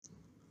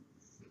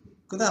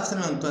Good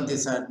afternoon,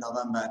 23rd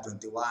November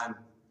 21.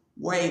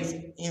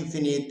 Wave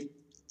infinite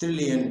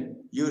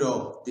trillion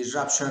euro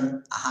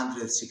disruption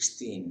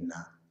 116.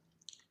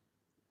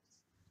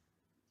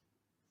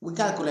 We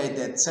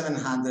calculated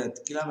 700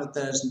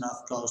 kilometers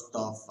north coast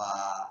of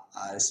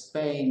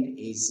Spain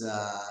is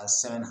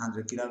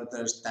 700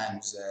 kilometers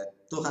times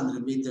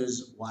 200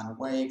 meters one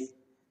wave.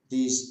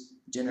 This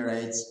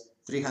generates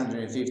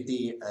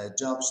 350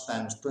 jobs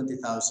times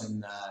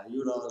 20,000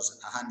 euros,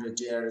 100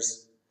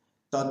 years.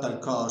 Total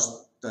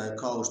cost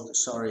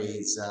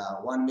is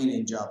 1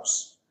 million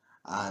jobs,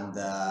 and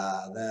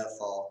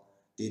therefore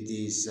it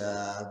is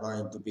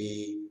going to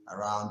be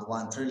around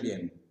 1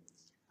 trillion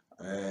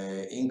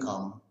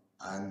income.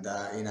 And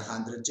in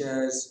 100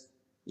 years,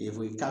 if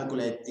we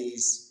calculate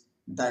this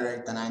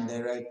direct and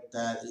indirect,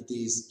 it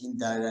is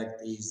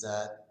indirect is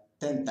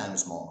 10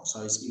 times more,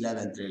 so it's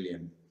 11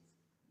 trillion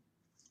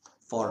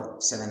for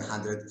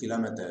 700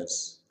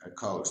 kilometers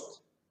coast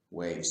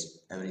waves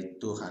every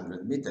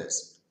 200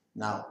 meters.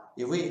 Now,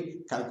 if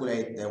we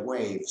calculate the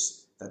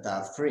waves that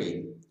are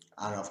free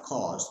and of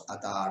course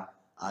that are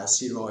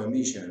zero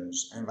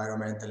emissions,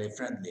 environmentally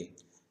friendly,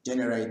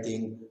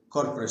 generating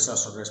corporate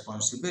social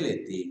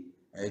responsibility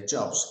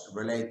jobs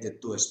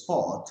related to a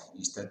sport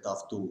instead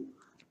of to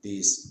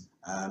these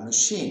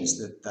machines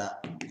that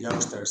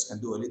youngsters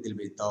can do a little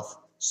bit of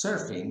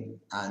surfing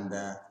and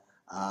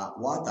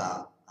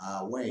water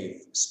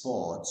wave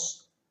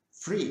sports,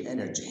 free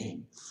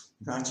energy.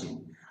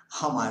 Imagine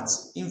how much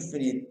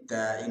infinite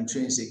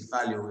intrinsic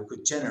value we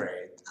could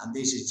generate, and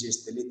this is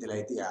just a little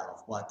idea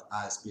of what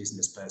us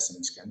business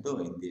persons can do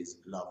in this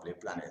lovely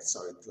planet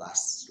so it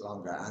lasts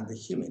longer, and the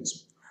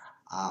humans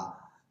are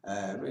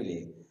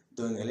really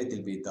doing a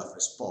little bit of a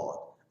sport.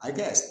 I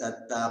guess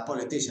that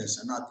politicians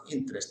are not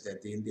interested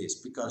in this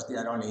because they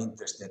are only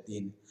interested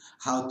in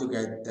how to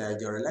get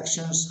your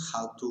elections,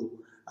 how to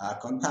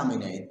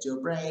contaminate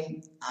your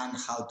brain, and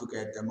how to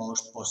get the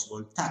most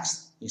possible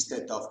tax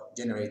instead of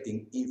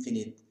generating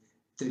infinite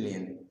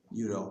trillion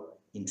euro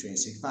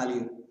intrinsic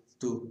value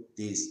to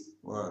this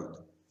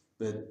world.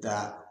 But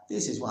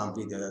this is one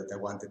video that I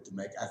wanted to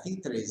make. I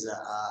think there is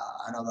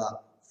another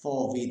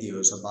 4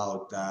 videos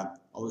about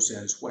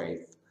ocean's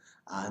wave,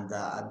 and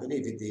I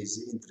believe it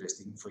is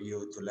interesting for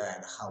you to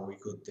learn how we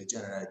could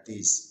generate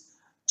these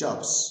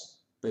jobs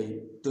by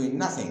doing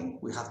nothing.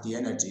 We have the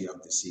energy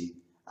of the sea,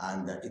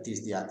 and it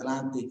is the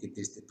Atlantic, it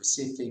is the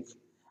Pacific,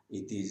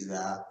 it is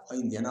the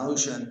Indian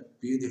Ocean,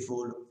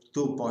 beautiful,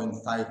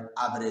 2.5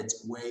 average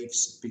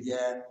waves per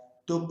year,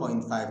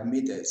 2.5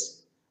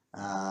 meters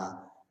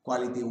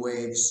quality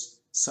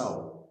waves.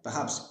 So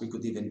perhaps we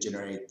could even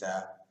generate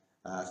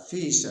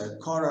fish,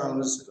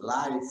 corals,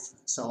 life,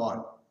 so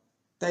on.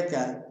 Take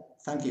care.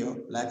 Thank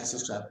you. Like,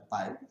 subscribe.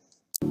 Bye.